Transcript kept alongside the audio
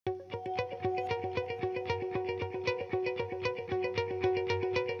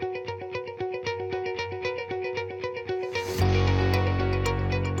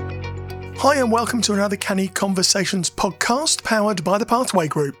Hi and welcome to another Canny Conversations podcast powered by the Pathway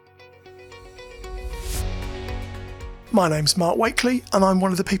Group. My name's Mark Wakely and I'm one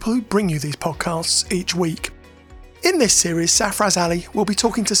of the people who bring you these podcasts each week. In this series, Safaraz Ali will be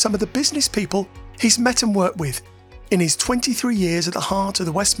talking to some of the business people he's met and worked with in his 23 years at the heart of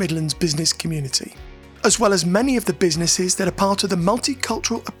the West Midlands business community, as well as many of the businesses that are part of the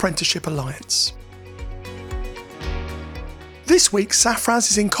Multicultural Apprenticeship Alliance. This week, Safaraz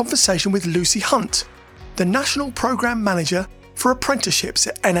is in conversation with Lucy Hunte, the National Programme Manager for Apprenticeships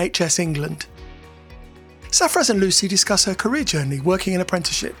at NHS England. Safaraz and Lucy discuss her career journey working in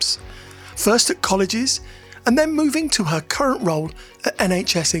apprenticeships, first at colleges and then moving to her current role at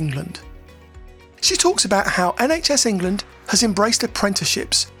NHS England. She talks about how NHS England has embraced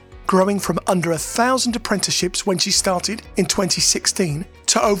apprenticeships, growing from under 1,000 apprenticeships when she started in 2016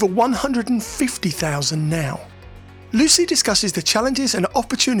 to over 150,000 now. Lucy discusses the challenges and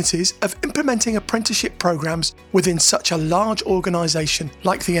opportunities of implementing apprenticeship programmes within such a large organisation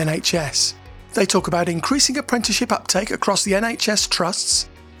like the NHS. They talk about increasing apprenticeship uptake across the NHS trusts,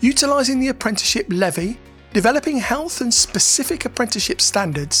 utilising the apprenticeship levy, developing health and specific apprenticeship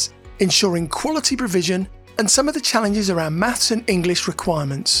standards, ensuring quality provision, and some of the challenges around maths and English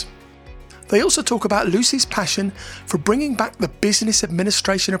requirements. They also talk about Lucy's passion for bringing back the Business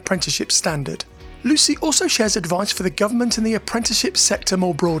Administration Apprenticeship Standard. Lucy also shares advice for the government and the apprenticeship sector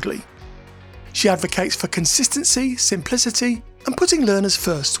more broadly. She advocates for consistency, simplicity, and putting learners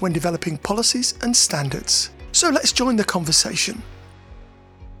first when developing policies and standards. So let's join the conversation.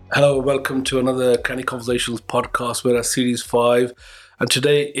 Hello, welcome to another Canny Conversations podcast. We're at Series 5, and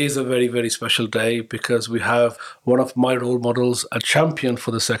today is a very, very special day because we have one of my role models, a champion for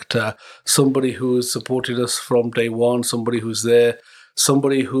the sector, somebody who's supported us from day one, somebody who's there,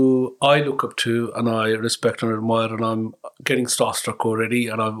 somebody who I look up to and I respect and admire, and I'm getting starstruck already,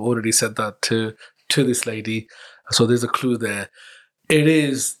 and I've already said that to this lady, so there's a clue there. It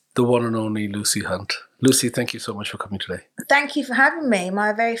is the one and only Lucy Hunte. Lucy, thank you so much for coming today. Thank you for having me.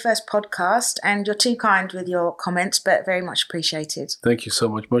 My very first podcast, and you're too kind with your comments, but very much appreciated. Thank you so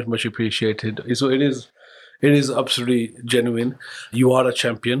much, much appreciated. So it is absolutely genuine. You are a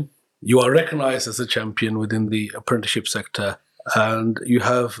champion. You are recognised as a champion within the apprenticeship sector. And you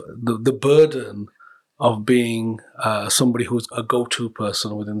have the burden of being somebody who's a go-to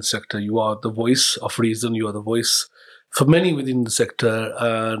person within the sector. You are the voice of reason. You are the voice for many within the sector.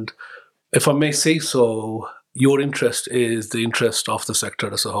 And if I may say so, your interest is the interest of the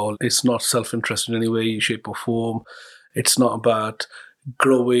sector as a whole. It's not self-interest in any way, shape or form. It's not about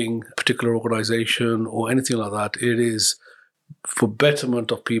growing a particular organisation or anything like that. It is for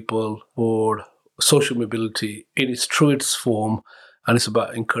betterment of people, for social mobility in its truest form, and it's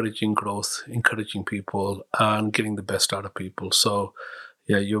about encouraging growth, encouraging people, and getting the best out of people. So,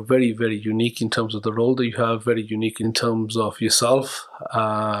 yeah, you're very, very unique in terms of the role that you have, very unique in terms of yourself,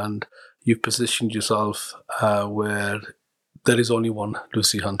 and you've positioned yourself where there is only one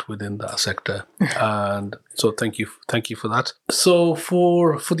Lucy Hunte within that sector. And so thank you for that. So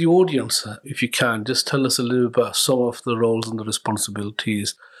for the audience, if you can, just tell us a little about some of the roles and the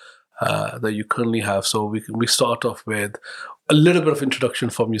responsibilities that you currently have. So we start off with a little bit of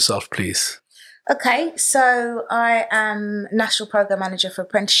introduction from yourself, please. Okay, so I am National Programme Manager for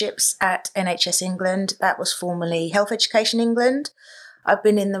Apprenticeships at NHS England. That was formerly Health Education England. I've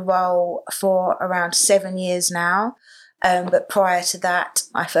been in the role for around 7 years now. But prior to that,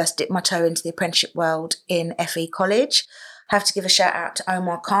 I first dipped my toe into the apprenticeship world in FE College. Have to give a shout out to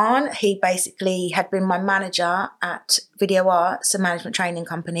Omar Khan. He basically had been my manager at Video Arts, a management training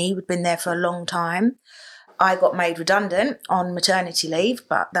company. We'd been there for a long time. I got made redundant on maternity leave,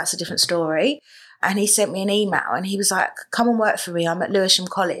 but that's a different story. And he sent me an email and he was like, come and work for me. I'm at Lewisham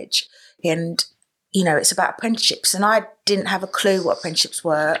College and, it's about apprenticeships. And I didn't have a clue what apprenticeships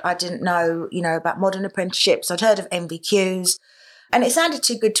were. I didn't know, about modern apprenticeships. I'd heard of MVQs. And it sounded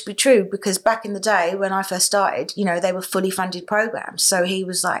too good to be true because back in the day when I first started, they were fully funded programs. So he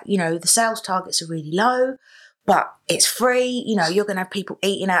was like, the sales targets are really low, but it's free. You're going to have people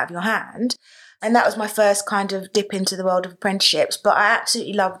eating out of your hand. And that was my first kind of dip into the world of apprenticeships. But I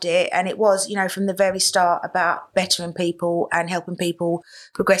absolutely loved it. And it was, from the very start about bettering people and helping people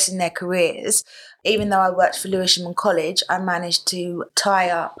progress in their careers. Even though I worked for Lewisham College, I managed to tie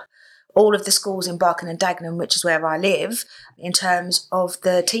up all of the schools in Barking and Dagenham, which is where I live, in terms of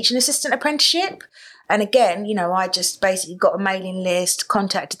the teaching assistant apprenticeship. And again, I just basically got a mailing list,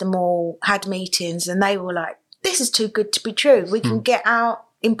 contacted them all, had meetings, and they were like, this is too good to be true. We can get our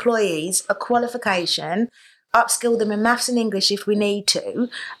employees a qualification, upskill them in maths and English if we need to,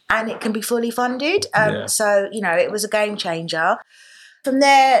 and it can be fully funded. So, it was a game changer. From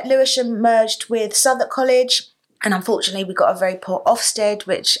there, Lewisham merged with Southwark College, and unfortunately we got a very poor Ofsted,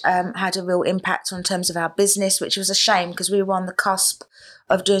 which had a real impact on terms of our business, which was a shame because we were on the cusp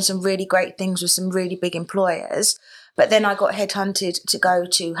of doing some really great things with some really big employers. But then I got headhunted to go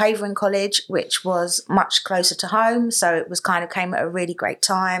to Havering College, which was much closer to home. So it was kind of came at a really great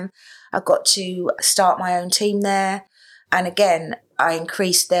time. I got to start my own team there. And again, I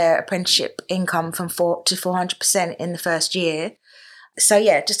increased their apprenticeship income from 400% to 400% in the first year. So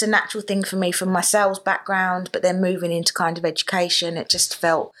yeah, just a natural thing for me from my sales background, but then moving into kind of education, it just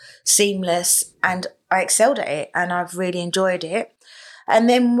felt seamless and I excelled at it and I've really enjoyed it. And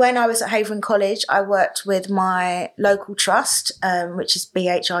then when I was at Havering College, I worked with my local trust, which is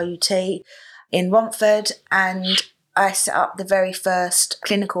BHRUT in Romford, and I set up the very first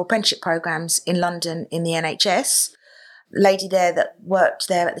clinical apprenticeship programs in London in the NHS. The lady there that worked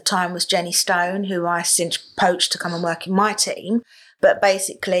there at the time was Jenny Stone, who I since poached to come and work in my team. But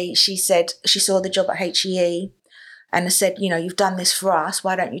basically, she said she saw the job at HEE and said, you've done this for us.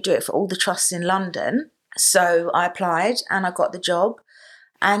 Why don't you do it for all the trusts in London? So I applied and I got the job.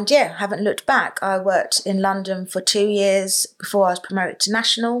 And yeah, haven't looked back. I worked in London for 2 years before I was promoted to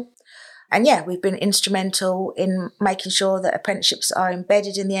national. And yeah, we've been instrumental in making sure that apprenticeships are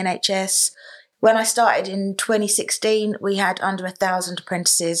embedded in the NHS. When I started in 2016, we had under 1,000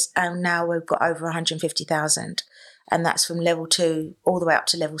 apprentices, and now we've got over 150,000. And that's from level 2 all the way up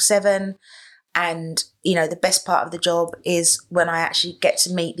to level 7. And, the best part of the job is when I actually get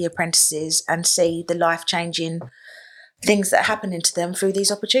to meet the apprentices and see the life-changing things that are happening to them through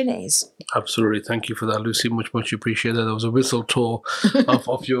these opportunities. Absolutely. Thank you for that, Lucy. Much appreciated. That was a whistle tour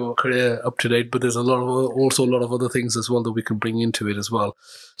of your career up to date, but there's also a lot of other things as well that we can bring into it as well.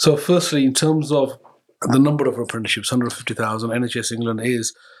 So firstly, in terms of the number of apprenticeships, 150,000, NHS England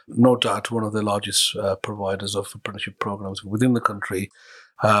is no doubt one of the largest providers of apprenticeship programs within the country.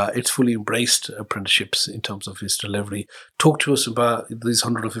 It's fully embraced apprenticeships in terms of its delivery. Talk to us about these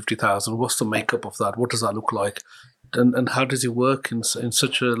 150,000. What's the makeup of that? What does that look like? And how does it work in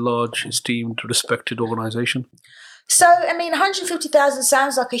such a large, esteemed, respected organisation? So, 150,000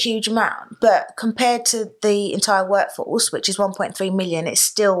 sounds like a huge amount, but compared to the entire workforce, which is 1.3 million, it's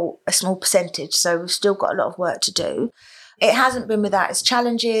still a small percentage. So we've still got a lot of work to do. It hasn't been without its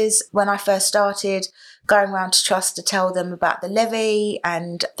challenges. When I first started, going around to trusts to tell them about the levy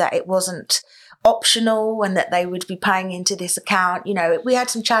and that it wasn't optional and that they would be paying into this account. We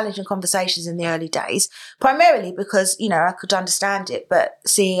had some challenging conversations in the early days, primarily because, I could understand it, but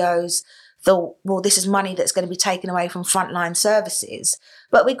CEOs thought, well, this is money that's going to be taken away from frontline services.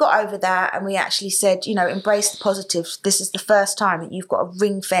 But we got over that and we actually said, embrace the positives. This is the first time that you've got a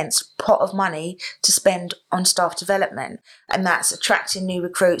ring-fenced pot of money to spend on staff development. And that's attracting new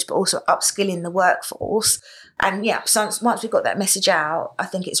recruits, but also upskilling the workforce. And yeah, once we got that message out, I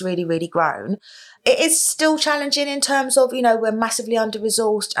think it's really, really grown. It is still challenging in terms of, we're massively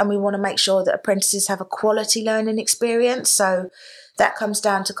under-resourced and we want to make sure that apprentices have a quality learning experience. So that comes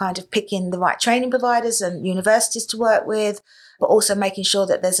down to kind of picking the right training providers and universities to work with, but also making sure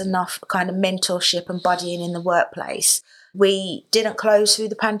that there's enough kind of mentorship and buddying in the workplace. We didn't close through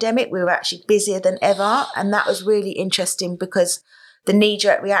the pandemic. We were actually busier than ever. And that was really interesting because the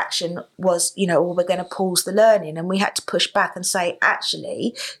knee-jerk reaction was, we're going to pause the learning. And we had to push back and say,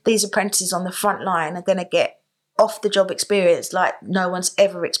 actually, these apprentices on the front line are going to get off-the-job experience like no one's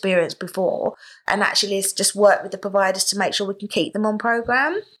ever experienced before. And actually, it's just work with the providers to make sure we can keep them on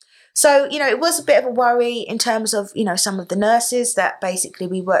programme. So, it was a bit of a worry in terms of, some of the nurses that basically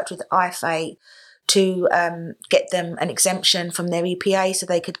we worked with IFA to get them an exemption from their EPA so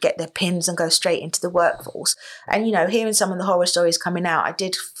they could get their PINs and go straight into the workforce. And, hearing some of the horror stories coming out, I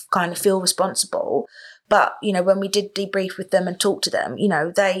did kind of feel responsible. But, when we did debrief with them and talk to them,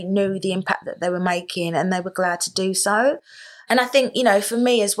 they knew the impact that they were making and they were glad to do so. And I think, for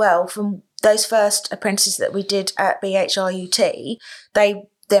me as well, from those first apprentices that we did at BHRUT, they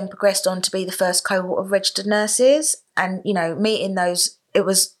then progressed on to be the first cohort of registered nurses. And, meeting those, it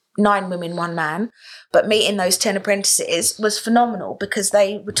was 9 women, 1 man, but meeting those 10 apprentices was phenomenal because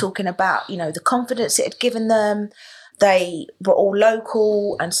they were talking about, the confidence it had given them. They were all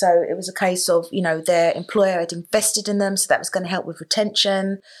local, and so it was a case of, their employer had invested in them, so that was going to help with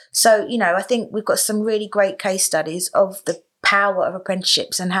retention. So, I think we've got some really great case studies of the power of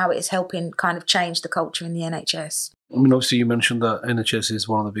apprenticeships and how it is helping kind of change the culture in the NHS. Obviously you mentioned that NHS is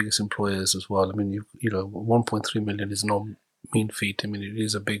one of the biggest employers as well. 1.3 million is no mean feat. It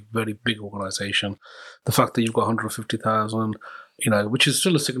is a very big organisation. The fact that you've got 150,000 which is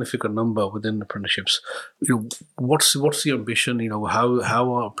still a significant number within apprenticeships. What's the ambition?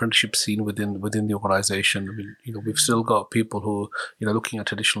 How are apprenticeships seen within the organisation? I mean, we've still got people who looking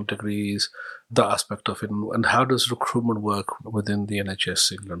at additional degrees, that aspect of it, and how does recruitment work within the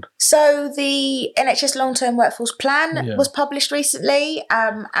NHS England? So the NHS Long-Term Workforce Plan was published recently,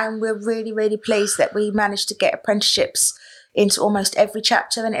 and we're really, really pleased that we managed to get apprenticeships into almost every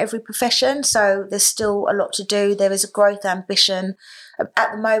chapter and every profession. So there's still a lot to do. There is a growth ambition.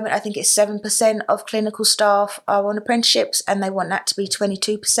 At the moment, I think it's 7% of clinical staff are on apprenticeships, and they want that to be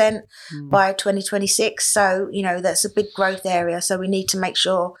 22% by 2026. So, that's a big growth area. So we need to make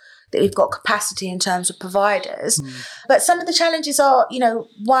sure that we've got capacity in terms of providers. But some of the challenges are,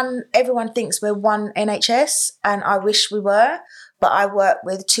 one, everyone thinks we're one NHS, and I wish we were, but I work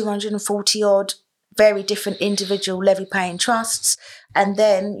with 240 odd very different individual levy paying trusts. And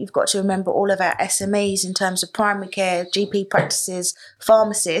then you've got to remember all of our SMEs in terms of primary care, GP practices,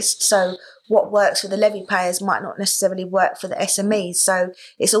 pharmacists. So what works for the levy payers might not necessarily work for the SMEs. So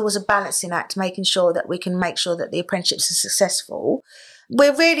it's always a balancing act, making sure that we can make sure that the apprenticeships are successful.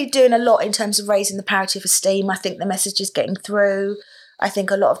 We're really doing a lot in terms of raising the parity of esteem. I think the message is getting through. I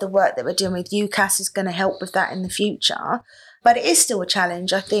think a lot of the work that we're doing with UCAS is going to help with that in the future. But it is still a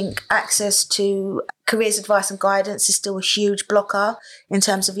challenge. I think access to careers advice and guidance is still a huge blocker in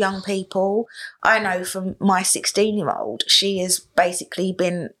terms of young people. I know from my 16-year-old, she has basically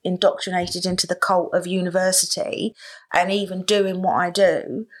been indoctrinated into the cult of university, and even doing what I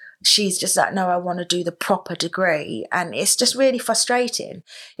do, she's just like, no, I want to do the proper degree. And it's just really frustrating.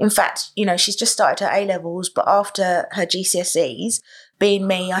 In fact, she's just started her A-levels, but after her GCSEs, being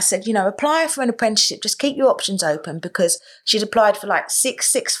me, I said, apply for an apprenticeship, just keep your options open, because she'd applied for like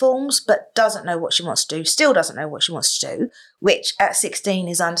six forms, but doesn't know what she wants to do, still doesn't know what she wants to do, which at 16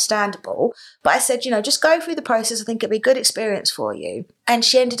 is understandable. But I said, just go through the process. I think it'd be a good experience for you. And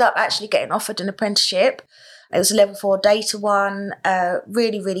she ended up actually getting offered an apprenticeship. It was a level 4 data one,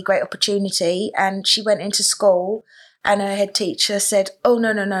 really, really great opportunity. And she went into school and her head teacher said, oh,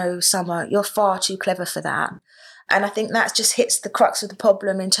 no, Summer, you're far too clever for that. And I think that just hits the crux of the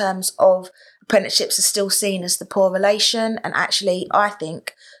problem in terms of apprenticeships are still seen as the poor relation. And actually, I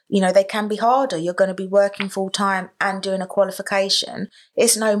think, they can be harder. You're going to be working full time and doing a qualification.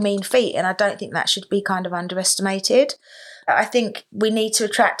 It's no mean feat. And I don't think that should be kind of underestimated. I think we need to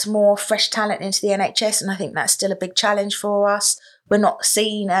attract more fresh talent into the NHS. And I think that's still a big challenge for us. We're not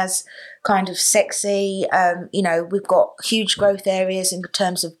seen as kind of sexy. We've got huge growth areas in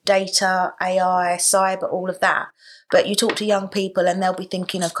terms of data, AI, cyber, all of that. But you talk to young people and they'll be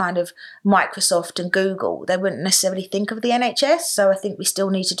thinking of kind of Microsoft and Google. They wouldn't necessarily think of the NHS. So I think we still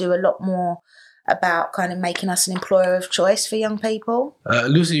need to do a lot more about kind of making us an employer of choice for young people.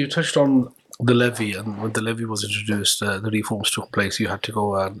 Lucy, you touched on the levy, and when the levy was introduced, the reforms took place. You had to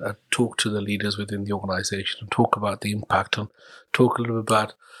go and talk to the leaders within the organisation and talk about the impact and talk a little bit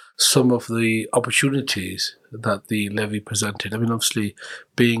about some of the opportunities that the levy presented. I mean, obviously,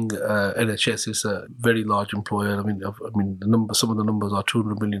 being NHS is a very large employer. I mean, some of the numbers are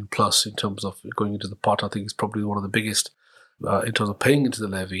 200 million plus in terms of going into the pot. I think it's probably one of the biggest in terms of paying into the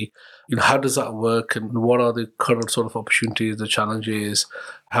levy. How does that work, and what are the current sort of opportunities, the challenges?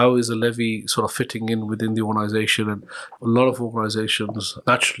 How is the levy sort of fitting in within the organisation? And a lot of organisations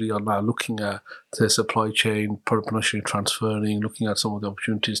naturally are now looking at their supply chain, production transferring, looking at some of the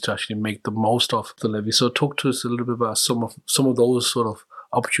opportunities to actually make the most of the levy. So talk to us a little bit about some of those sort of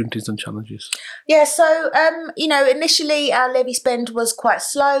opportunities and challenges. Yeah, so, initially our levy spend was quite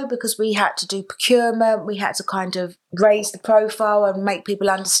slow because we had to do procurement. We had to kind of raise the profile and make people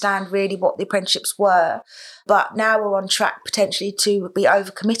understand really what the apprenticeships were. But now we're on track potentially to be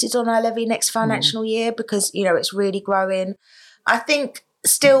overcommitted on our levy next financial year because, it's really growing. I think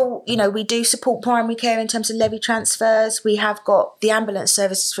still, we do support primary care in terms of levy transfers. We have got the ambulance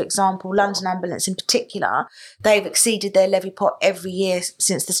services, for example, London Ambulance in particular. They've exceeded their levy pot every year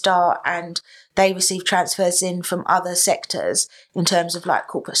since the start, and they receive transfers in from other sectors in terms of like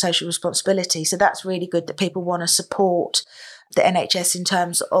corporate social responsibility. So that's really good that people want to support the NHS in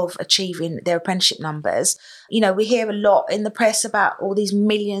terms of achieving their apprenticeship numbers. We hear a lot in the press about all these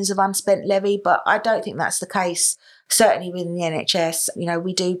millions of unspent levy, but I don't think that's the case. Certainly within the NHS,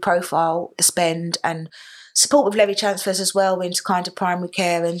 we do profile the spend and support with levy transfers as well into kind of primary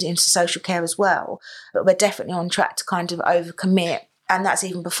care and into social care as well. But we're definitely on track to kind of overcommit. And that's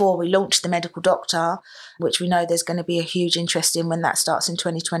even before we launch the medical doctor, which we know there's going to be a huge interest in when that starts in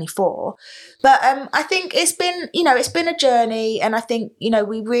 2024. But I think it's been a journey. And I think,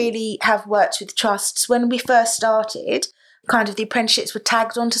 we really have worked with trusts. When we first started, kind of the apprenticeships were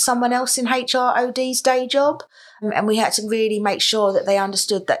tagged onto someone else in HROD's day job. And we had to really make sure that they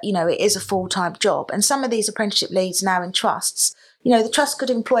understood that, it is a full-time job. And some of these apprenticeship leads now in trusts, the trust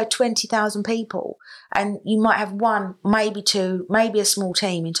could employ 20,000 people, and you might have one, maybe two, maybe a small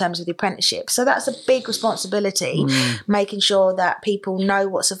team in terms of the apprenticeship. So that's a big responsibility, making sure that people know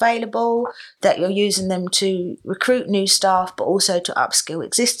what's available, that you're using them to recruit new staff, but also to upskill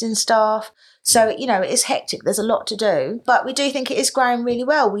existing staff. So, it is hectic. There's a lot to do, but we do think it is growing really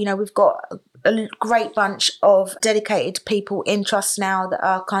well. We've got a great bunch of dedicated people in trusts now that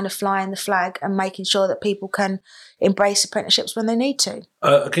are kind of flying the flag and making sure that people can embrace apprenticeships when they need to.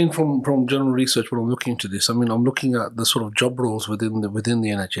 Again, from general research, when I'm looking into this, I'm looking at the sort of job roles within the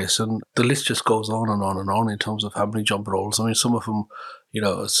NHS, and the list just goes on and on and on in terms of how many job roles. Some of them,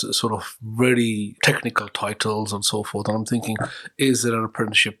 sort of very technical titles and so forth. And I'm thinking, is there an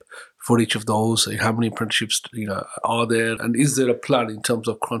apprenticeship for each of those? How many apprenticeships, are there? And is there a plan in terms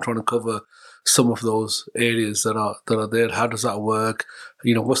of trying to cover some of those areas that are there? How does that work?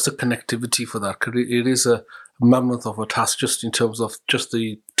 What's the connectivity for that? Because it is a mammoth of a task just in terms of just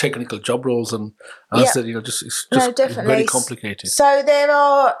the technical job roles, and as I said, it's just very complicated. So there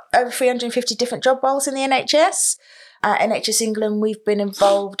are over 350 different job roles in the NHS. NHS England, we've been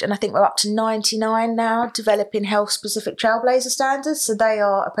involved, and I think we're up to 99 now, developing health-specific trailblazer standards. So they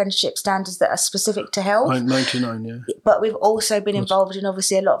are apprenticeship standards that are specific to health. 99, yeah. But we've also been involved in,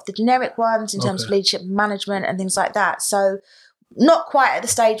 obviously, a lot of the generic ones in terms of leadership and management and things like that. So not quite at the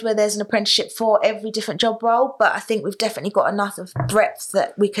stage where there's an apprenticeship for every different job role, but I think we've definitely got enough of breadth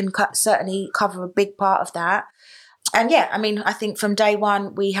that we can certainly cover a big part of that. And I think from day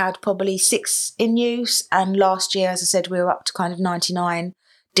one, we had probably 6 in use. And last year, as I said, we were up to kind of 99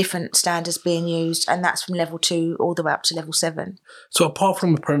 different standards being used. And that's from level 2 all the way up to level 7. So apart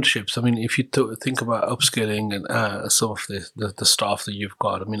from apprenticeships, if you think about upskilling and some of the staff that you've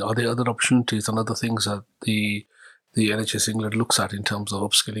got, are there other opportunities and other things that the NHS England looks at in terms of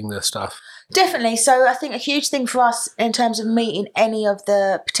upskilling their staff? Definitely. So I think a huge thing for us in terms of meeting any of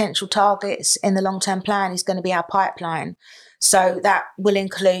the potential targets in the long-term plan is going to be our pipeline. So that will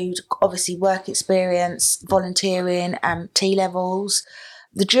include, obviously, work experience, volunteering, and T-levels.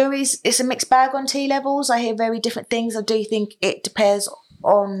 The juries, it's a mixed bag on T-levels. I hear very different things. I do think it depends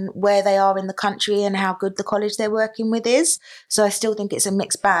on where they are in the country and how good the college they're working with is. So I still think it's a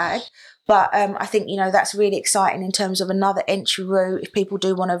mixed bag. But I think, that's really exciting in terms of another entry route if people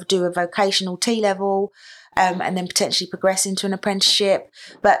do want to do a vocational T-level and then potentially progress into an apprenticeship.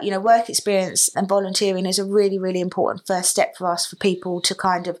 But, work experience and volunteering is a really, really important first step for us, for people to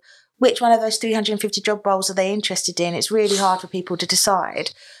kind of, which one of those 350 job roles are they interested in? It's really hard for people to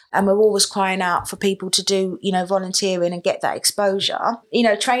decide. And we're always crying out for people to do, volunteering and get that exposure.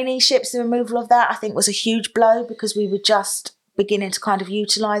 Traineeships, the removal of that, I think was a huge blow, because we were just beginning to kind of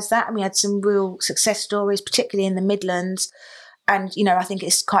utilise that, and we had some real success stories, particularly in the Midlands. And I think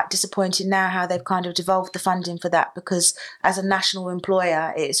it's quite disappointing now how they've kind of devolved the funding for that, because as a national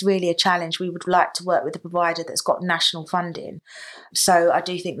employer, it's really a challenge. We would like to work with a provider that's got national funding. So I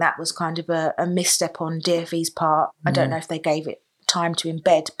do think that was kind of a misstep on DfE's part. I don't know if they gave it time to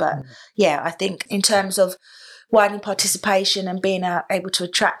embed, but I think in terms of widening participation and being able to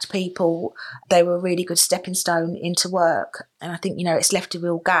attract people, they were a really good stepping stone into work. And I think, it's left a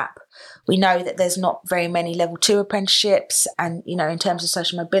real gap. We know that there's not very many level 2 apprenticeships, and, in terms of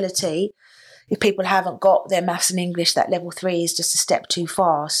social mobility, if people haven't got their maths and English, that level 3 is just a step too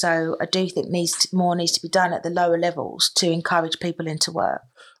far. So I do think more needs to be done at the lower levels to encourage people into work.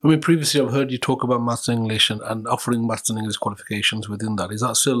 Previously I've heard you talk about maths and English and offering maths and English qualifications within that. Is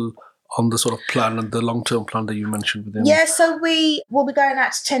that still on the sort of plan and the long-term plan that you mentioned within? Yeah, so we will be going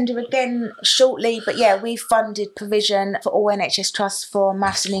out to tender again shortly. But we've funded provision for all NHS trusts for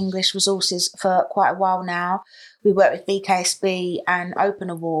maths and English resources for quite a while now. We work with BKSB and Open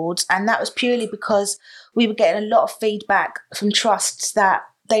Awards, and that was purely because we were getting a lot of feedback from trusts that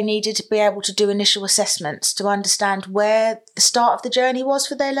they needed to be able to do initial assessments to understand where the start of the journey was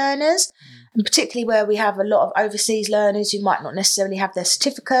for their learners. And particularly where we have a lot of overseas learners who might not necessarily have their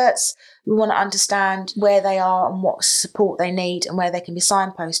certificates. We want to understand where they are and what support they need and where they can be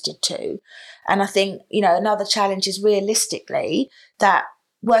signposted to. And I think, another challenge is realistically that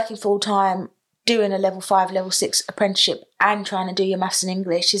working full-time, doing a level 5, level 6 apprenticeship and trying to do your maths and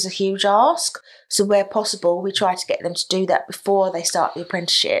English is a huge ask. So where possible, we try to get them to do that before they start the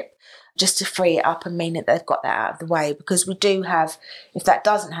apprenticeship, just to free it up and mean that they've got that out of the way. Because we do have, if that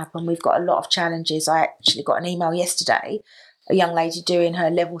doesn't happen, we've got a lot of challenges. I actually got an email yesterday a young lady doing her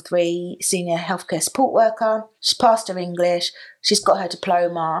level 3 senior healthcare support worker. She's passed her English. She's got her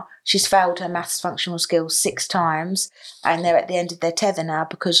diploma. She's failed her maths functional skills 6 times. And they're at the end of their tether now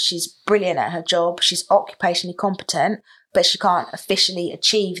because she's brilliant at her job. She's occupationally competent, but she can't officially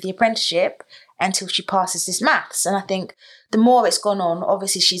achieve the apprenticeship until she passes this maths. And I think the more it's gone on,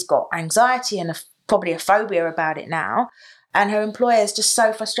 obviously she's got anxiety and probably a phobia about it now. And her employer is just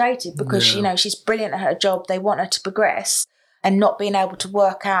so frustrated because, she's brilliant at her job. They want her to progress, and not being able to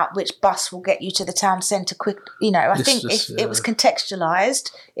work out which bus will get you to the town centre quick. I think if it was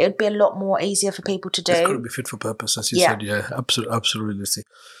contextualised, it would be a lot more easier for people to do. It's got to be fit for purpose, as you said. Yeah, absolutely, Lucy.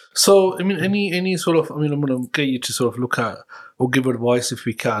 So, I mean, any sort of, I'm going to get you to sort of look at or give advice if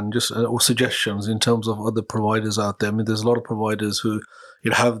we can, just or suggestions in terms of other providers out there. I mean, there's a lot of providers who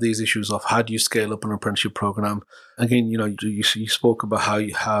have these issues of how do you scale up an apprenticeship program. Again, you spoke about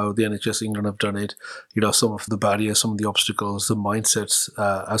how the NHS England have done it. Some of the barriers, some of the obstacles, the mindsets,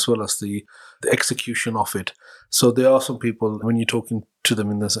 as well as the execution of it. So there are some people, when you're talking to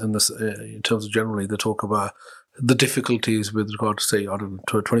them in terms of generally, they talk about the difficulties with regard to, say,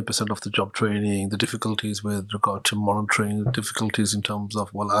 20% of the job training, the difficulties with regard to monitoring, the difficulties in terms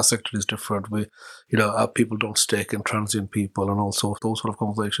of, well, our sector is different. Our people don't stick, and transient people, and also those sort of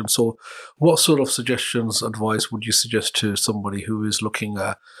conversations. So what sort of suggestions, advice would you suggest to somebody who is looking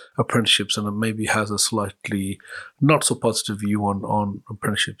at apprenticeships and maybe has a slightly not so positive view on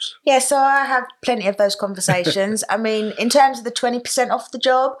apprenticeships? Yeah, so I have plenty of those conversations. I mean, in terms of the 20% off the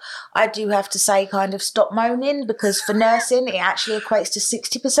job, I do have to say kind of stop moaning, because for nursing, it actually equates to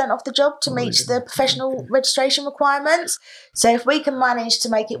 60% off the job to meet the professional registration requirements. So if we can manage to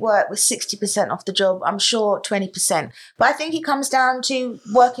make it work with 60% off the job, I'm sure 20%. But I think it comes down to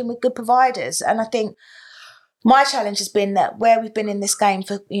working with good providers. And I think my challenge has been that where we've been in this game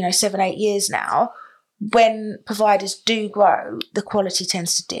for 7-8 years now, when providers do grow, the quality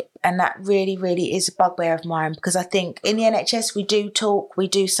tends to dip. And that really, really is a bugbear of mine, because I think in the NHS, we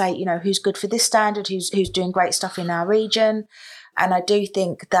do say, who's good for this standard, who's doing great stuff in our region. And I do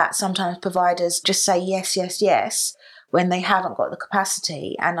think that sometimes providers just say yes, yes, yes, when they haven't got the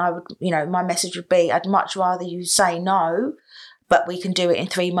capacity. And I would, my message would be, I'd much rather you say no, but we can do it in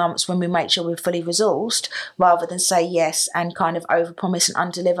 3 months when we make sure we're fully resourced, rather than say yes and kind of overpromise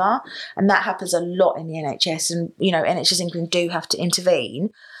and underdeliver. And that happens a lot in the NHS. And, NHS England do have to intervene.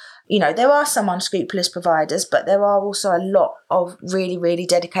 There are some unscrupulous providers, but there are also a lot of really, really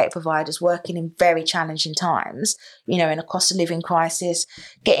dedicated providers working in very challenging times, in a cost of living crisis.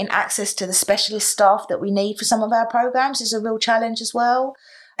 Getting access to the specialist staff that we need for some of our programs is a real challenge as well.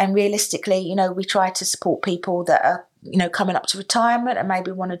 And realistically, we try to support people that are, coming up to retirement and maybe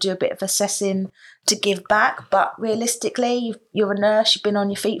want to do a bit of assessing to give back. But realistically, you're a nurse, you've been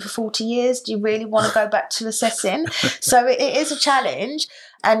on your feet for 40 years. Do you really want to go back to assessing? So it is a challenge.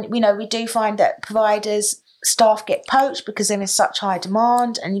 And, we do find that providers, staff get poached because there is such high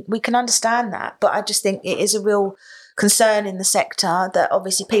demand, and we can understand that. But I just think it is a real concern in the sector that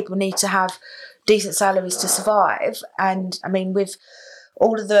obviously people need to have decent salaries to survive. And I mean, with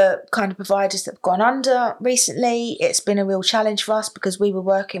all of the kind of providers that have gone under recently, it's been a real challenge for us, because we were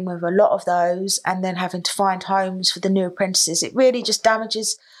working with a lot of those and then having to find homes for the new apprentices. It really just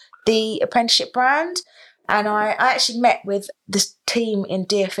damages the apprenticeship brand. And I actually met with this team in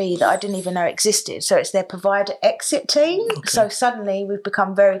DfE that I didn't even know existed. So it's their provider exit team. Okay. So suddenly we've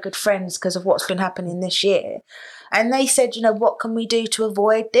become very good friends because of what's been happening this year. And they said, what can we do to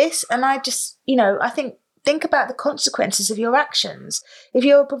avoid this? And I just, I think about the consequences of your actions. If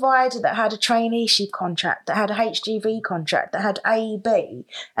you're a provider that had a traineeship contract, that had a HGV contract, that had AEB,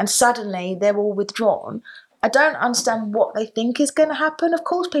 and suddenly they're all withdrawn, I don't understand what they think is going to happen. Of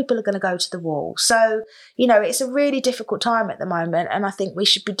course, people are going to go to the wall. So, it's a really difficult time at the moment. And I think we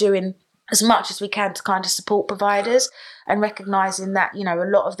should be doing as much as we can to kind of support providers, and recognising that,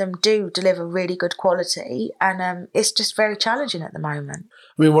 a lot of them do deliver really good quality. And it's just very challenging at the moment.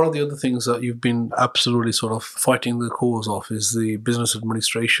 I mean, one of the other things that you've been absolutely sort of fighting the cause of is the business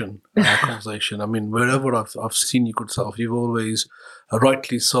administration conversation. I mean, wherever I've seen you good self, you've always,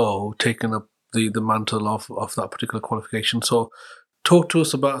 rightly so, taken up the mantle of that particular qualification. So talk to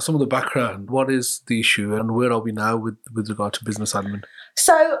us about some of the background. What is the issue, and where are we now with regard to business admin?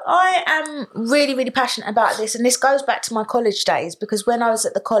 So I am really, really passionate about this, and this goes back to my college days, because when I was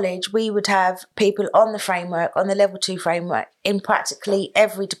at the college, we would have people on the framework, on the level 2 framework, in practically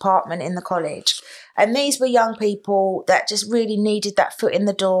every department in the college. And these were young people that just really needed that foot in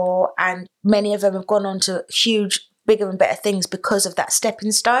the door, and many of them have gone on to huge, bigger and better things because of that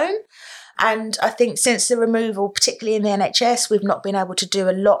stepping stone. And I think since the removal, particularly in the NHS, we've not been able to do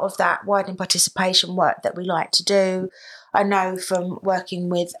a lot of that widening participation work that we like to do. I know from working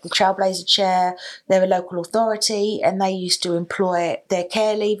with the Trailblazer Chair, they're a local authority and they used to employ their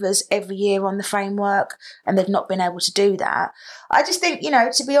care leavers every year on the framework, and they've not been able to do that. I just think,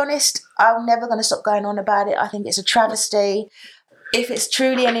 to be honest, I'm never going to stop going on about it. I think it's a travesty. If it's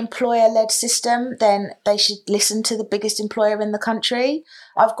truly an employer-led system, then they should listen to the biggest employer in the country.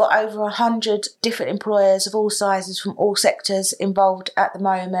 I've got over 100 different employers of all sizes from all sectors involved at the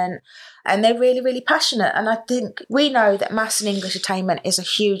moment, and they're really, really passionate. And I think we know that maths and English attainment is a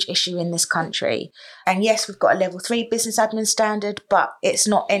huge issue in this country. And yes, we've got a level 3 business admin standard, but it's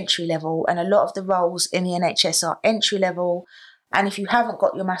not entry level. And a lot of the roles in the NHS are entry level. And if you haven't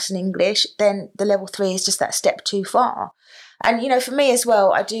got your maths and English, then the level 3 is just that step too far. And, for me as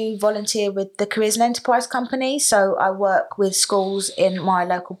well, I do volunteer with the Careers and Enterprise Company. So I work with schools in my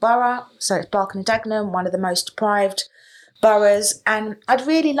local borough. So it's Barking and Dagenham, one of the most deprived boroughs. And I'd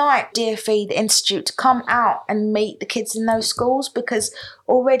really like DFE, the Institute, to come out and meet the kids in those schools, because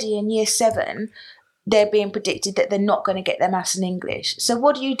already in year 7, they're being predicted that they're not going to get their maths and English. So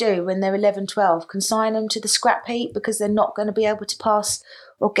what do you do when they're 11, 12? Consign them to the scrap heap because they're not going to be able to pass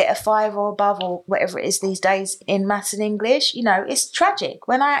or get a 5 or above or whatever it is these days in maths and English? It's tragic.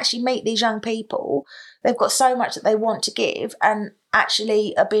 When I actually meet these young people, they've got so much that they want to give and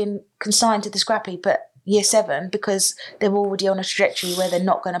actually are being consigned to the scrap heap at year 7 because they're already on a trajectory where they're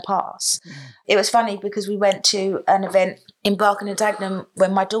not going to pass. It was funny because we went to an event in Barking and Dagenham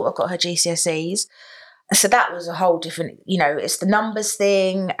when my daughter got her GCSEs. So that was a whole different, it's the numbers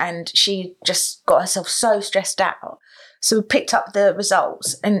thing, and she just got herself so stressed out. So we picked up the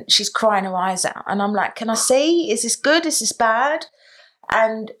results and she's crying her eyes out. And I'm like, can I see? Is this good? Is this bad?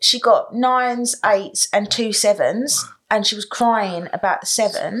 And she got 9s, 8s and 2 7s, and she was crying about the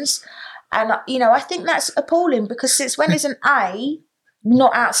 7s. And, I think that's appalling, because since when is an A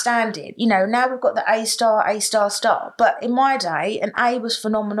not outstanding? Now we've got the A star, A star, star. But in my day, an A was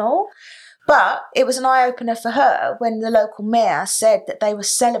phenomenal. But it was an eye-opener for her when the local mayor said that they were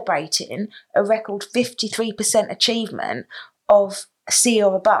celebrating a record 53% achievement of C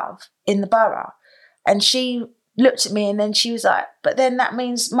or above in the borough. And she looked at me and then she was like, but then that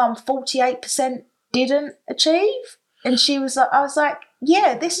means, Mum, 48% didn't achieve? And she was like, I was like,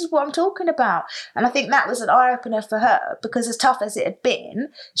 yeah, this is what I'm talking about. And I think that was an eye-opener for her, because as tough as it had been,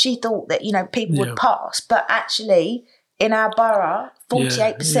 she thought that, people would pass. But actually, in our borough,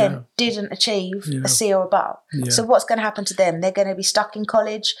 48% didn't achieve a C or above. So what's going to happen to them? They're going to be stuck in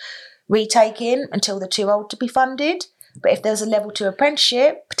college, retaking until they're too old to be funded. But if there's a level 2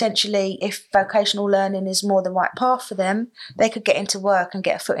 apprenticeship, potentially if vocational learning is more the right path for them, they could get into work and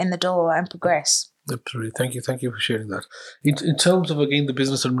get a foot in the door and progress. Absolutely. Thank you for sharing that. In terms of, again, the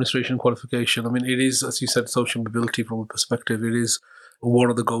business administration qualification, it is, as you said, social mobility from a perspective. It is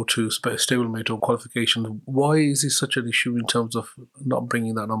one of the go-to stablemate or qualifications. Why is this such an issue in terms of not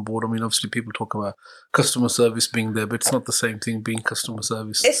bringing that on board? Obviously people talk about customer service being there, but it's not the same thing being customer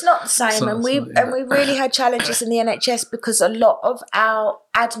service. It's not the same, and we really had challenges in the NHS because a lot of our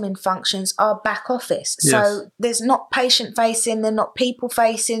admin functions are back office. So there's not patient-facing, they're not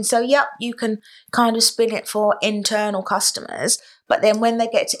people-facing. So, you can kind of spin it for internal customers, but then when they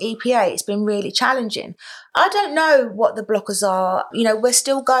get to EPA, it's been really challenging. I don't know what the blockers are. We're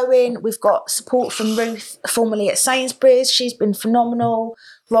still going. We've got support from Ruth, formerly at Sainsbury's. She's been phenomenal.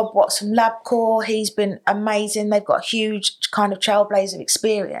 Rob Watts from LabCorp, he's been amazing. They've got a huge kind of trailblazer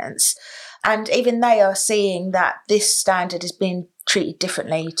experience. And even they are seeing that this standard is being treated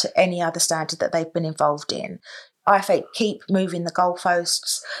differently to any other standard that they've been involved in. I think keep moving the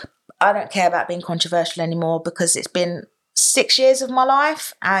goalposts. I don't care about being controversial anymore, because it's been 6 years of my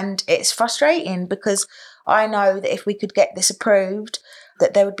life and it's frustrating, because I know that if we could get this approved,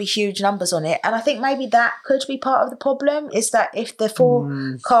 that there would be huge numbers on it. And I think maybe that could be part of the problem, is that if the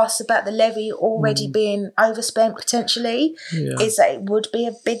forecasts about the levy already being overspent potentially, is that it would be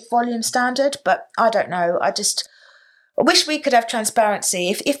a big volume standard. But I don't know. I wish we could have transparency.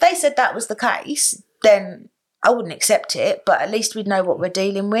 If they said that was the case, then I wouldn't accept it, but at least we'd know what we're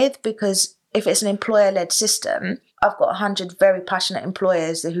dealing with, because if it's an employer-led system, I've got 100 very passionate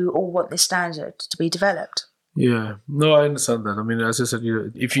employers who all want this standard to be developed. Yeah, no, I understand that. As I said,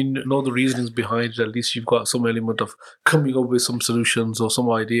 if you know the reasons behind it, at least you've got some element of coming up with some solutions or some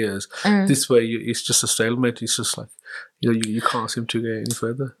ideas. This way, it's just a stalemate. It's just like, You can't seem to get any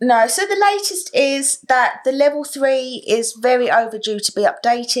further. No, so the latest is that the level 3 is very overdue to be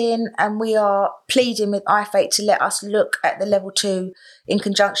updating, and we are pleading with IFATE to let us look at the level 2 in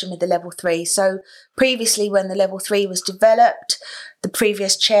conjunction with the level 3. So previously, when the level 3 was developed, the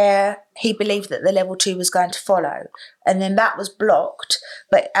previous chair, he believed that the level 2 was going to follow, and then that was blocked.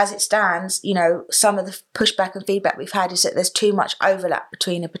 But as it stands, some of the pushback and feedback we've had is that there's too much overlap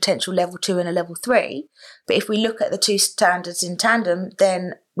between a potential level 2 and a level 3. But if we look at the two standards in tandem,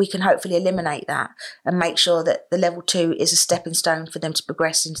 then we can hopefully eliminate that and make sure that the level 2 is a stepping stone for them to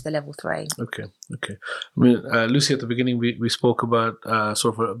progress into the level 3. Okay. I mean, Lucy, at the beginning, we spoke about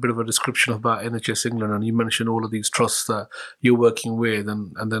sort of a bit of a description about NHS England, and you mentioned all of these trusts that you're working with,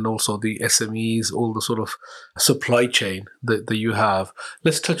 and then also the SMEs, all the sort of supply chain that you have.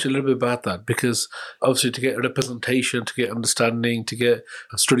 Let's touch a little bit about that, because obviously to get representation, to get understanding, to get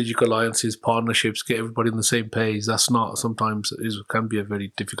strategic alliances, partnerships, get everybody on the same page, that's not sometimes can be a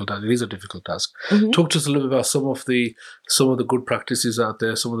very difficult task. It is a difficult task. Mm-hmm. Talk to us a little bit about some of the good practices out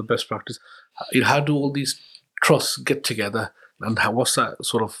there, some of the best practice. How do all these trusts get together, and how does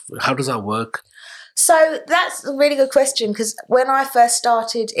that work? So that's a really good question, because when I first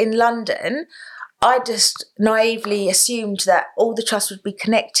started in London, I just naively assumed that all the trusts would be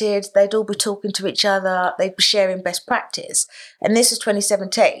connected, they'd all be talking to each other, they'd be sharing best practice. And this was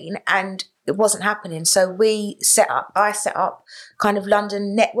 2017, and it wasn't happening. So I set up kind of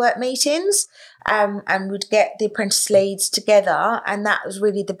London network meetings, and would get the apprentice leads together, and that was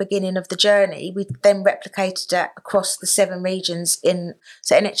really the beginning of the journey. We then replicated that across the 7 regions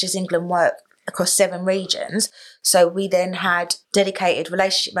so NHS England worked across 7 regions. So we then had dedicated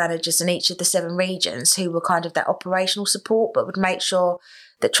relationship managers in each of the 7 regions who were kind of that operational support, but would make sure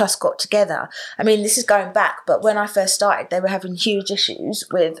that trusts got together. I mean, this is going back, but when I first started, they were having huge issues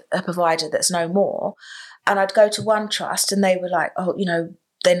with a provider that's no more. And I'd go to one trust and they were like,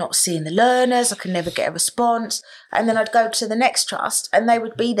 they're not seeing the learners, I can never get a response. And then I'd go to the next trust and they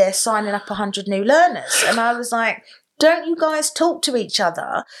would be there signing up 100 new learners. And I was like, don't you guys talk to each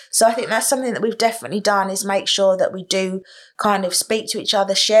other? So I think that's something that we've definitely done, is make sure that we do kind of speak to each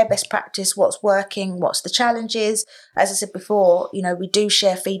other, share best practice, what's working, what's the challenges. As I said before, we do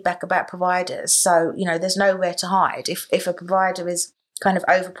share feedback about providers. So, there's nowhere to hide. If a provider is kind of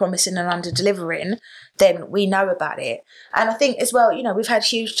over-promising and under-delivering, then we know about it. And I think as well, we've had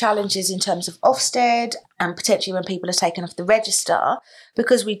huge challenges in terms of Ofsted, and potentially when people are taken off the register,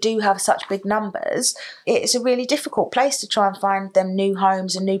 because we do have such big numbers, it's a really difficult place to try and find them new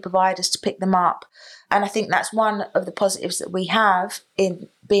homes and new providers to pick them up. And I think that's one of the positives that we have in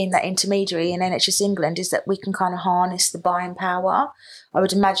being that intermediary in NHS England, is that we can kind of harness the buying power. I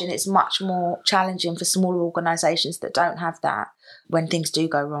would imagine it's much more challenging for smaller organisations that don't have that when things do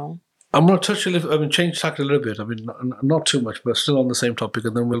go wrong. I'm going to change tack a little bit. Not too much, but still on the same topic,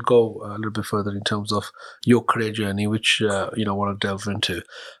 and then we'll go a little bit further in terms of your career journey, which I want to delve into.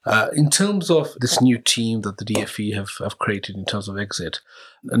 In terms of this new team that the DFE have created in terms of exit,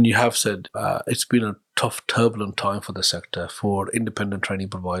 and you have said it's been a tough, turbulent time for the sector, for independent training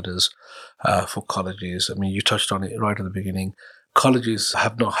providers, for colleges. I mean, you touched on it right at the beginning. Colleges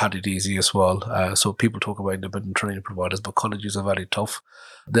have not had it easy as well. So people talk about independent training providers, but colleges have had it tough.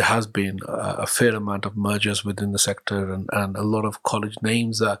 There has been a fair amount of mergers within the sector, and a lot of college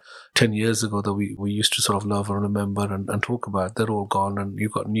names that 10 years ago that we used to sort of love and remember and talk about, they're all gone. And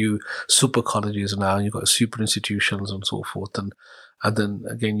you've got new super colleges now, and you've got super institutions and so forth. And then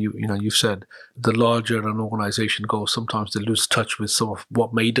again, you've said the larger an organisation goes, sometimes they lose touch with some of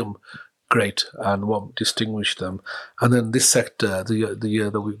what made them great and what distinguished them. And then this sector, the year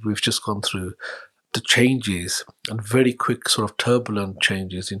that we've just gone through, the changes and very quick sort of turbulent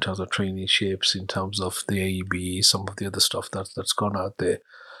changes in terms of traineeships, in terms of the AEB, some of the other stuff that's gone out there,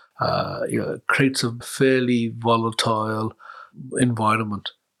 creates a fairly volatile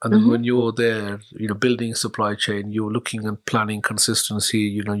environment. And then when you're there, building a supply chain, you're looking and planning consistency,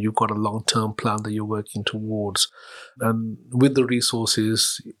 you've got a long-term plan that you're working towards. And with the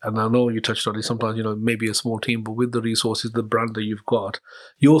resources, and I know you touched on it, sometimes, maybe a small team, but with the resources, the brand that you've got,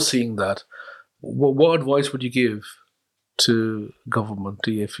 you're seeing that. What advice would you give to government,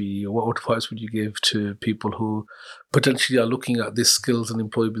 DFE, or what advice would you give to people who potentially are looking at this skills and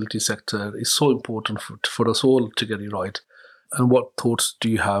employability sector? It's so important for us all to get it right. And what thoughts do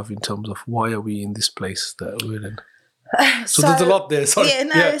you have in terms of why are we in this place that we're in? So there's a lot there. Sorry.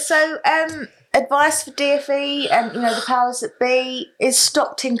 So advice for DFE and the powers that be is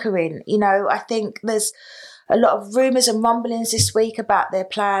stop tinkering. I think there's a lot of rumours and rumblings this week about their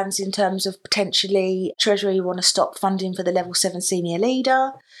plans in terms of potentially Treasury want to stop funding for the level 7 senior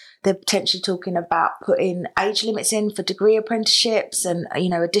leader. They're potentially talking about putting age limits in for degree apprenticeships and,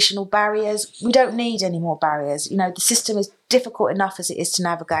 additional barriers. We don't need any more barriers. The system is difficult enough as it is to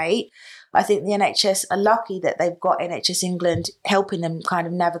navigate. I think the NHS are lucky that they've got NHS England helping them kind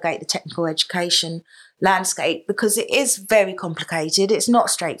of navigate the technical education landscape, because it is very complicated. It's not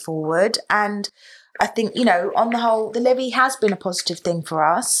straightforward. And I think, on the whole, the levy has been a positive thing for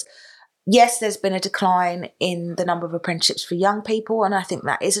us. Yes, there's been a decline in the number of apprenticeships for young people, and I think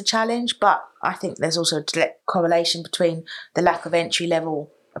that is a challenge, but I think there's also a direct correlation between the lack of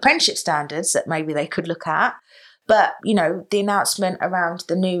entry-level apprenticeship standards that maybe they could look at. But, the announcement around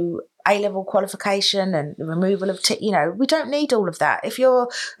the new A-level qualification and the removal of, we don't need all of that. If you're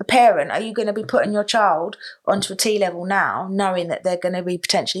a parent, are you going to be putting your child onto a T-level now, knowing that they're going to be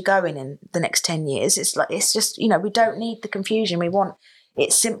potentially going in the next 10 years? It's just, we don't need the confusion. We want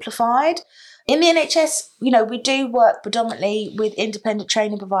it simplified. In the NHS, we do work predominantly with independent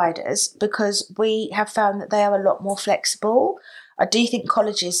training providers because we have found that they are a lot more flexible. I do think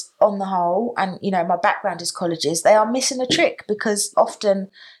colleges on the whole, and my background is colleges, they are missing a trick, because often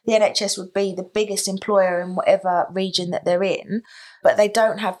the NHS would be the biggest employer in whatever region that they're in, but they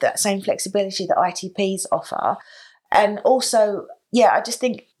don't have that same flexibility that ITPs offer. And also, I just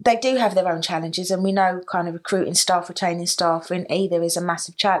think they do have their own challenges, and we know kind of recruiting staff, retaining staff in either is a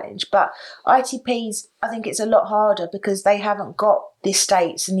massive challenge. But ITPs, I think it's a lot harder because they haven't got the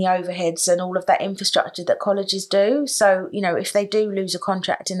estates and the overheads and all of that infrastructure that colleges do. So, if they do lose a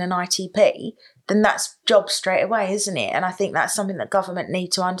contract in an ITP, then that's jobs straight away, isn't it? And I think that's something that government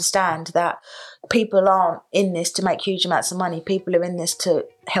need to understand, that people aren't in this to make huge amounts of money. People are in this to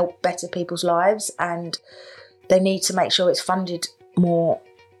help better people's lives, and they need to make sure it's funded more,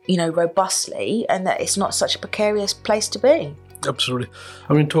 robustly, and that it's not such a precarious place to be. Absolutely.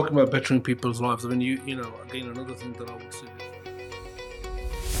 I mean, talking about bettering people's lives, I mean, again, another thing that I would say.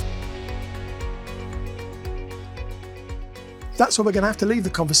 That's where we're going to have to leave the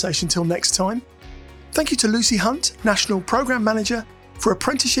conversation till next time. Thank you to Lucy Hunte, National Programme Manager for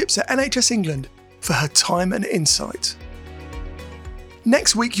Apprenticeships at NHS England, for her time and insight.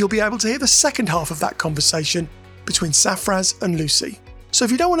 Next week, you'll be able to hear the second half of that conversation between Safaraz and Lucy. So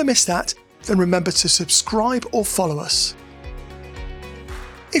if you don't want to miss that, then remember to subscribe or follow us.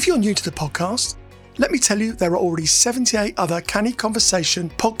 If you're new to the podcast, let me tell you there are already 78 other Canny Conversation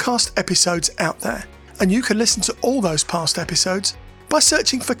podcast episodes out there, and you can listen to all those past episodes by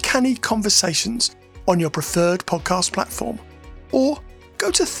searching for Canny Conversations on your preferred podcast platform, or go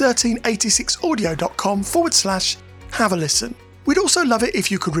to 1386audio.com/have a listen. We'd also love it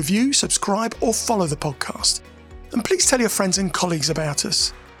if you could review, subscribe or follow the podcast. And please tell your friends and colleagues about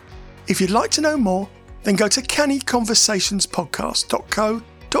us. If you'd like to know more, then go to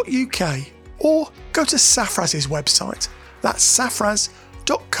cannyconversationspodcast.co.uk or go to Safaraz's website. That's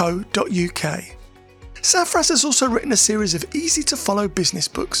safaraz.co.uk. Safaraz has also written a series of easy-to-follow business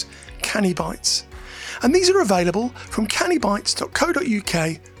books, Canny Bites. And these are available from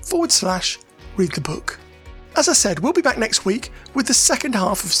cannybites.co.uk/read the book. As I said, we'll be back next week with the second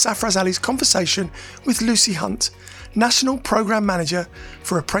half of Safaraz Ali's conversation with Lucy Hunte, National Programme Manager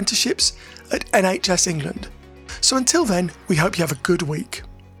for Apprenticeships at NHS England. So until then, we hope you have a good week.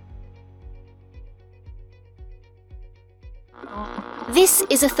 This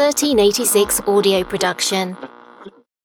is a 1386 audio production.